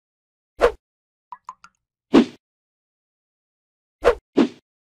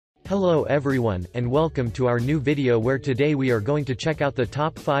Hello everyone, and welcome to our new video where today we are going to check out the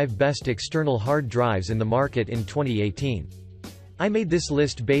top 5 best external hard drives in the market in 2018. I made this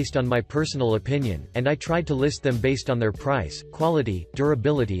list based on my personal opinion, and I tried to list them based on their price, quality,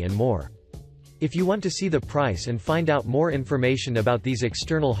 durability and more. If you want to see the price and find out more information about these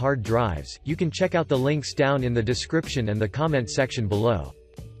external hard drives, you can check out the links down in the description and the comment section below.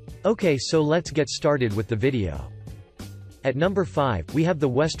 Okay, so let's get started with the video. At number 5, we have the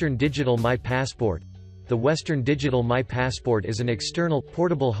Western Digital My Passport. The Western Digital My Passport is an external,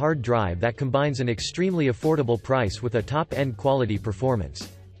 portable hard drive that combines an extremely affordable price with a top-end quality performance.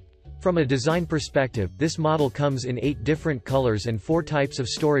 From a design perspective, this model comes in 8 different colors and 4 types of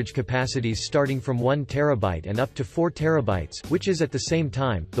storage capacities starting from 1 TB and up to 4 TB, which is at the same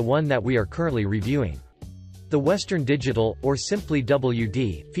time, the one that we are currently reviewing. The Western Digital, or simply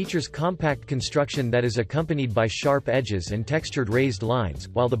WD, features compact construction that is accompanied by sharp edges and textured raised lines,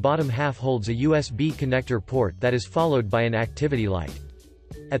 while the bottom half holds a USB connector port that is followed by an activity light.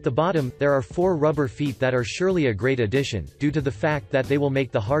 At the bottom, there are 4 rubber feet that are surely a great addition, due to the fact that they will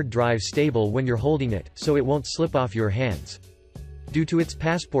make the hard drive stable when you're holding it, so it won't slip off your hands. Due to its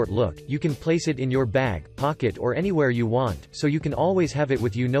passport look, you can place it in your bag, pocket or anywhere you want, so you can always have it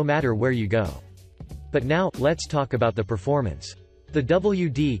with you no matter where you go. But now, let's talk about the performance. The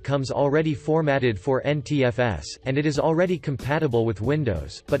WD comes already formatted for NTFS, and it is already compatible with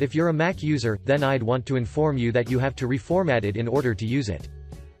Windows, but if you're a Mac user, then I'd want to inform you that you have to reformat it in order to use it.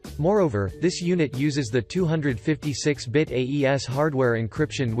 Moreover, this unit uses the 256-bit AES hardware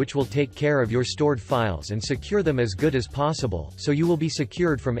encryption which will take care of your stored files and secure them as good as possible, so you will be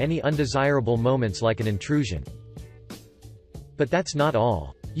secured from any undesirable moments like an intrusion. But that's not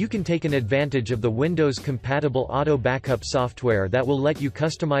all. You can take an advantage of the Windows-compatible auto backup software that will let you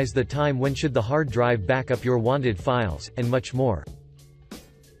customize the time when should the hard drive back up your wanted files, and much more.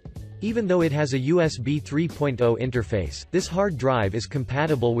 Even though it has a USB 3.0 interface, this hard drive is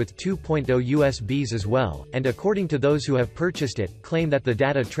compatible with 2.0 USBs as well, and according to those who have purchased it, claim that the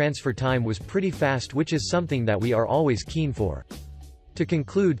data transfer time was pretty fast, which is something that we are always keen for. To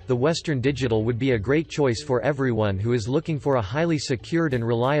conclude, the Western Digital would be a great choice for everyone who is looking for a highly secured and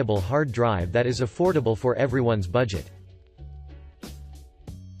reliable hard drive that is affordable for everyone's budget.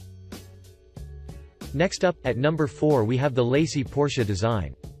 Next up, at number 4 we have the Lacy Porsche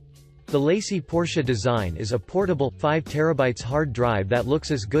design. The Lacy Porsche design is a portable, 5 TB hard drive that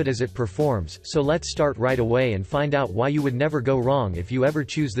looks as good as it performs, so let's start right away and find out why you would never go wrong if you ever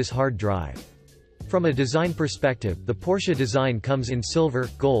choose this hard drive. From a design perspective, the Porsche design comes in silver,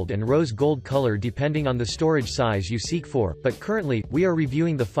 gold and rose gold color depending on the storage size you seek for, but currently, we are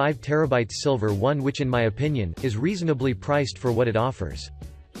reviewing the 5 TB silver one which in my opinion, is reasonably priced for what it offers.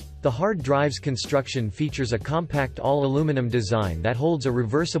 The hard drive's construction features a compact all-aluminum design that holds a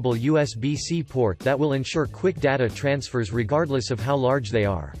reversible USB-C port that will ensure quick data transfers regardless of how large they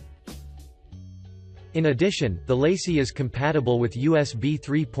are. In addition, the Lacy is compatible with USB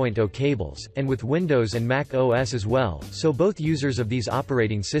 3.0 cables, and with Windows and Mac OS as well, so both users of these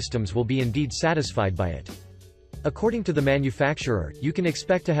operating systems will be indeed satisfied by it. According to the manufacturer, you can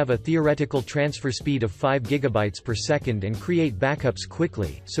expect to have a theoretical transfer speed of 5 GB per second and create backups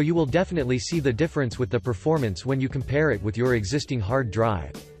quickly, so you will definitely see the difference with the performance when you compare it with your existing hard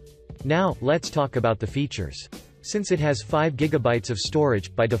drive. Now, let's talk about the features. Since it has 5 GB of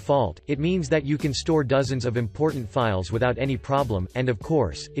storage, by default, it means that you can store dozens of important files without any problem, and of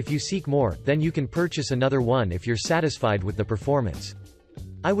course, if you seek more, then you can purchase another one if you're satisfied with the performance.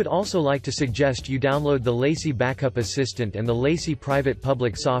 I would also like to suggest you download the Lacy Backup Assistant and the Lacy Private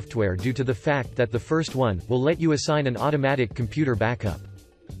Public software due to the fact that the first one will let you assign an automatic computer backup,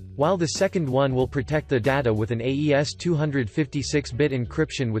 while the second one will protect the data with an AES 256-bit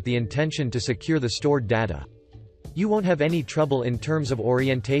encryption with the intention to secure the stored data. You won't have any trouble in terms of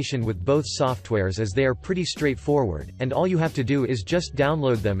orientation with both softwares as they are pretty straightforward, and all you have to do is just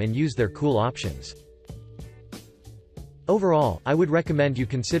download them and use their cool options. Overall, I would recommend you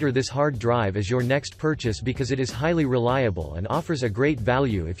consider this hard drive as your next purchase because it is highly reliable and offers a great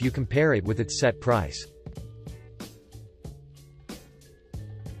value if you compare it with its set price.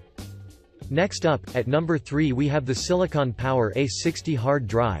 Next up, at number 3 we have the Silicon Power A60 hard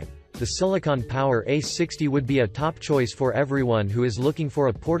drive. The Silicon Power A60 would be a top choice for everyone who is looking for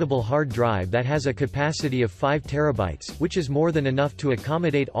a portable hard drive that has a capacity of 5 TB, which is more than enough to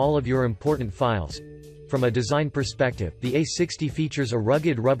accommodate all of your important files. From a design perspective, the A60 features a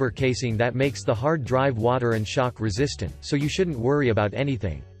rugged rubber casing that makes the hard drive water and shock resistant, so you shouldn't worry about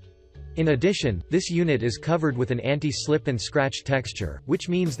anything. In addition, this unit is covered with an anti-slip and scratch texture, which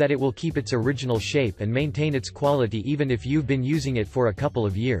means that it will keep its original shape and maintain its quality even if you've been using it for a couple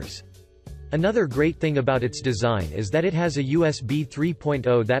of years. Another great thing about its design is that it has a USB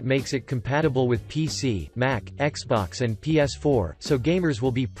 3.0 that makes it compatible with PC, Mac, Xbox and PS4, so gamers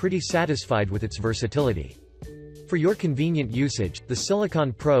will be pretty satisfied with its versatility. For your convenient usage, the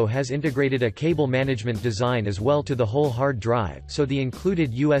Silicon Pro has integrated a cable management design as well to the whole hard drive, so the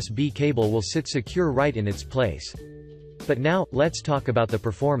included USB cable will sit secure right in its place. But now, let's talk about the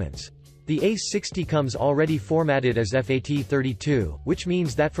performance. The A60 comes already formatted as FAT32, which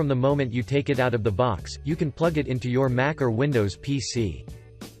means that from the moment you take it out of the box, you can plug it into your Mac or Windows PC.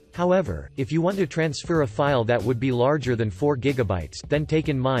 However, if you want to transfer a file that would be larger than 4 GB, then take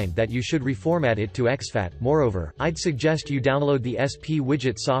in mind that you should reformat it to exFAT. Moreover, I'd suggest you download the SP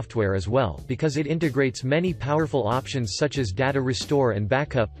Widget software as well, because it integrates many powerful options such as data restore and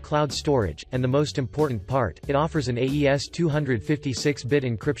backup, cloud storage, and the most important part, it offers an AES 256-bit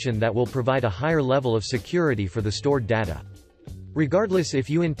encryption that will provide a higher level of security for the stored data. Regardless if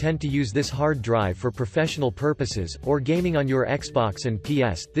you intend to use this hard drive for professional purposes, or gaming on your Xbox and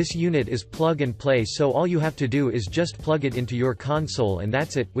PS, this unit is plug and play, so all you have to do is just plug it into your console and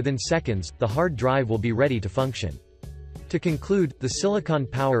that's it. Within seconds, the hard drive will be ready to function. To conclude, the Silicon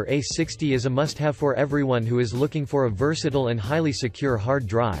Power A60 is a must-have for everyone who is looking for a versatile and highly secure hard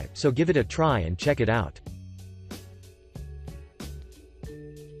drive, so give it a try and check it out.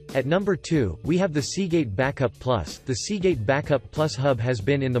 At number 2, we have the Seagate Backup Plus. The Seagate Backup Plus hub has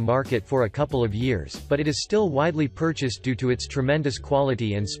been in the market for a couple of years, but it is still widely purchased due to its tremendous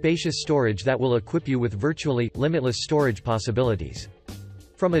quality and spacious storage that will equip you with virtually limitless storage possibilities.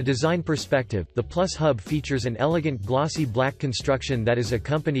 From a design perspective, the Plus hub features an elegant glossy black construction that is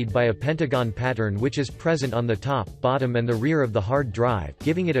accompanied by a pentagon pattern which is present on the top, bottom and the rear of the hard drive,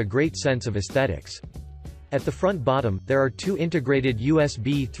 giving it a great sense of aesthetics. At the front bottom, there are 2 integrated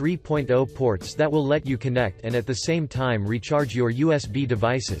USB 3.0 ports that will let you connect and at the same time recharge your USB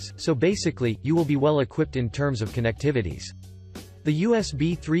devices, so basically, you will be well equipped in terms of connectivities. The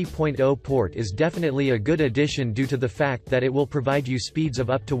USB 3.0 port is definitely a good addition due to the fact that it will provide you speeds of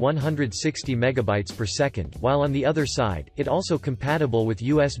up to 160 megabytes per second, while on the other side, it also compatible with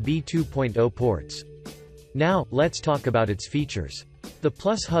USB 2.0 ports. Now, let's talk about its features. The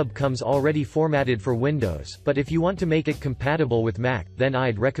Plus hub comes already formatted for Windows, but if you want to make it compatible with Mac, then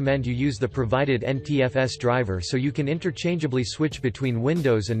I'd recommend you use the provided NTFS driver so you can interchangeably switch between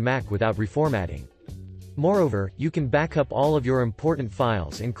Windows and Mac without reformatting. Moreover, you can back up all of your important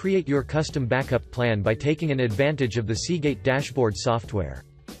files and create your custom backup plan by taking an advantage of the Seagate dashboard software.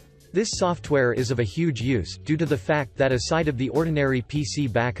 This software is of a huge use, due to the fact that aside of the ordinary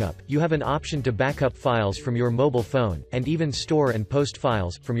PC backup, you have an option to back up files from your mobile phone, and even store and post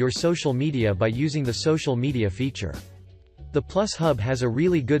files from your social media by using the social media feature. The Plus hub has a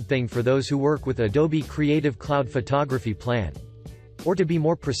really good thing for those who work with Adobe Creative Cloud Photography plan. Or to be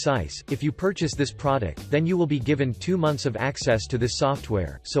more precise, if you purchase this product, then you will be given 2 months of access to this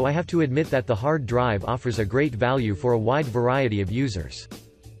software, so I have to admit that the hard drive offers a great value for a wide variety of users.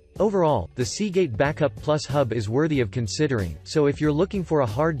 Overall, the Seagate Backup Plus hub is worthy of considering, so if you're looking for a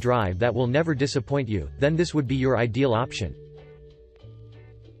hard drive that will never disappoint you, then this would be your ideal option.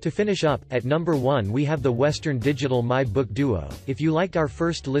 To finish up, at number 1 we have the Western Digital My Book Duo. If you liked our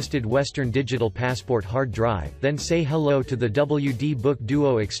first listed Western Digital Passport hard drive, then say hello to the WD Book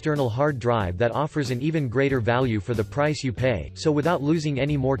Duo external hard drive that offers an even greater value for the price you pay. So without losing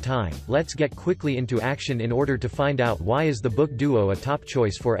any more time, let's get quickly into action in order to find out why is the Book Duo a top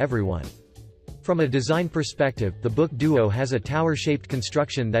choice for everyone. From a design perspective, the Book Duo has a tower-shaped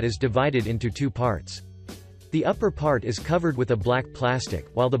construction that is divided into 2 parts. The upper part is covered with a black plastic,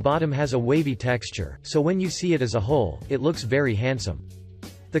 while the bottom has a wavy texture, so when you see it as a whole, it looks very handsome.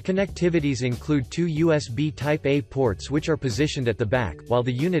 The connectivities include 2 USB Type-A ports which are positioned at the back, while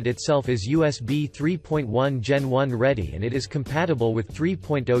the unit itself is USB 3.1 Gen 1 ready and it is compatible with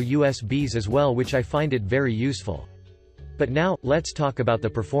 3.0 USBs as well, which I find it very useful. But now, let's talk about the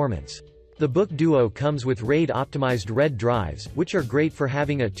performance. The Book Duo comes with RAID-optimized RAID drives, which are great for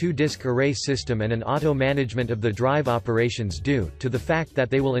having a 2-disk array system and an auto-management of the drive operations due to the fact that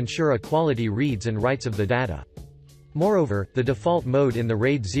they will ensure a quality reads and writes of the data. Moreover, the default mode in the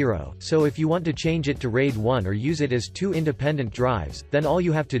RAID 0, so if you want to change it to RAID 1 or use it as 2 independent drives, then all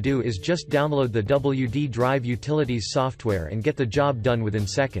you have to do is just download the WD Drive Utilities software and get the job done within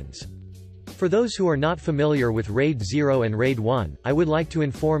seconds. For those who are not familiar with RAID 0 and RAID 1, I would like to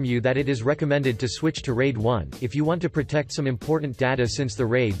inform you that it is recommended to switch to RAID 1, if you want to protect some important data, since the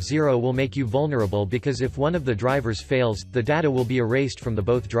RAID 0 will make you vulnerable because if one of the drivers fails, the data will be erased from the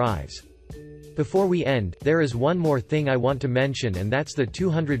both drives. Before we end, there is one more thing I want to mention, and that's the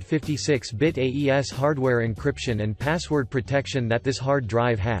 256-bit AES hardware encryption and password protection that this hard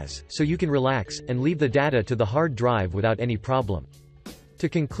drive has, so you can relax, and leave the data to the hard drive without any problem. To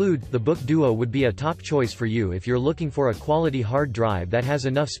conclude, the Book Duo would be a top choice for you if you're looking for a quality hard drive that has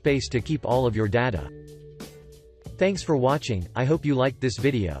enough space to keep all of your data. Thanks for watching, I hope you liked this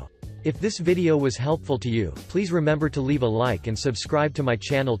video. If this video was helpful to you, please remember to leave a like and subscribe to my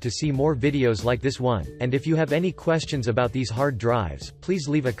channel to see more videos like this one, and if you have any questions about these hard drives, please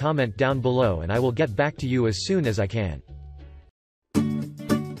leave a comment down below and I will get back to you as soon as I can.